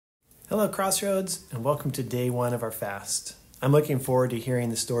Hello, Crossroads, and welcome to day one of our fast. I'm looking forward to hearing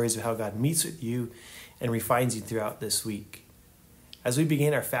the stories of how God meets with you and refines you throughout this week. As we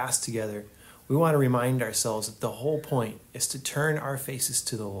begin our fast together, we want to remind ourselves that the whole point is to turn our faces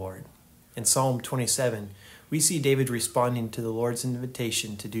to the Lord. In Psalm 27, we see David responding to the Lord's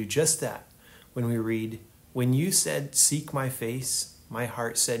invitation to do just that when we read, "When you said, 'Seek my face,' my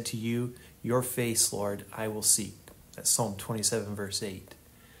heart said to you, 'Your face, Lord, I will seek.'" That's Psalm 27, verse 8.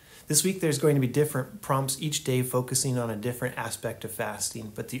 This week there's going to be different prompts each day focusing on a different aspect of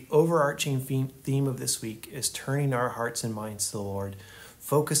fasting, but the overarching theme of this week is turning our hearts and minds to the Lord,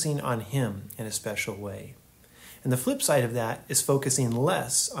 focusing on Him in a special way. And the flip side of that is focusing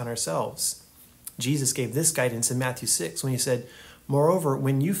less on ourselves. Jesus gave this guidance in Matthew 6 when He said, "Moreover,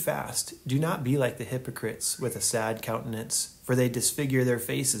 when you fast, do not be like the hypocrites with a sad countenance, for they disfigure their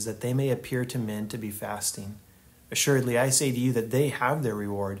faces that they may appear to men to be fasting. Assuredly, I say to you that they have their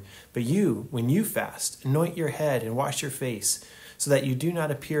reward. But you, when you fast, anoint your head and wash your face, so that you do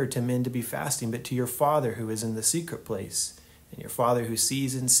not appear to men to be fasting, but to your Father who is in the secret place. And your Father who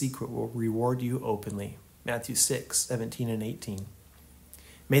sees in secret will reward you openly." Matthew 6, 17 and 18.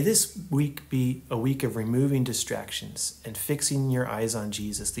 May this week be a week of removing distractions and fixing your eyes on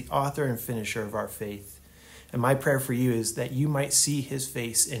Jesus, the author and finisher of our faith. And my prayer for you is that you might see His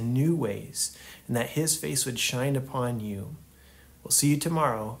face in new ways and that His face would shine upon you. We'll see you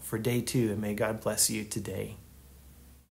tomorrow for day 2, and may God bless you today.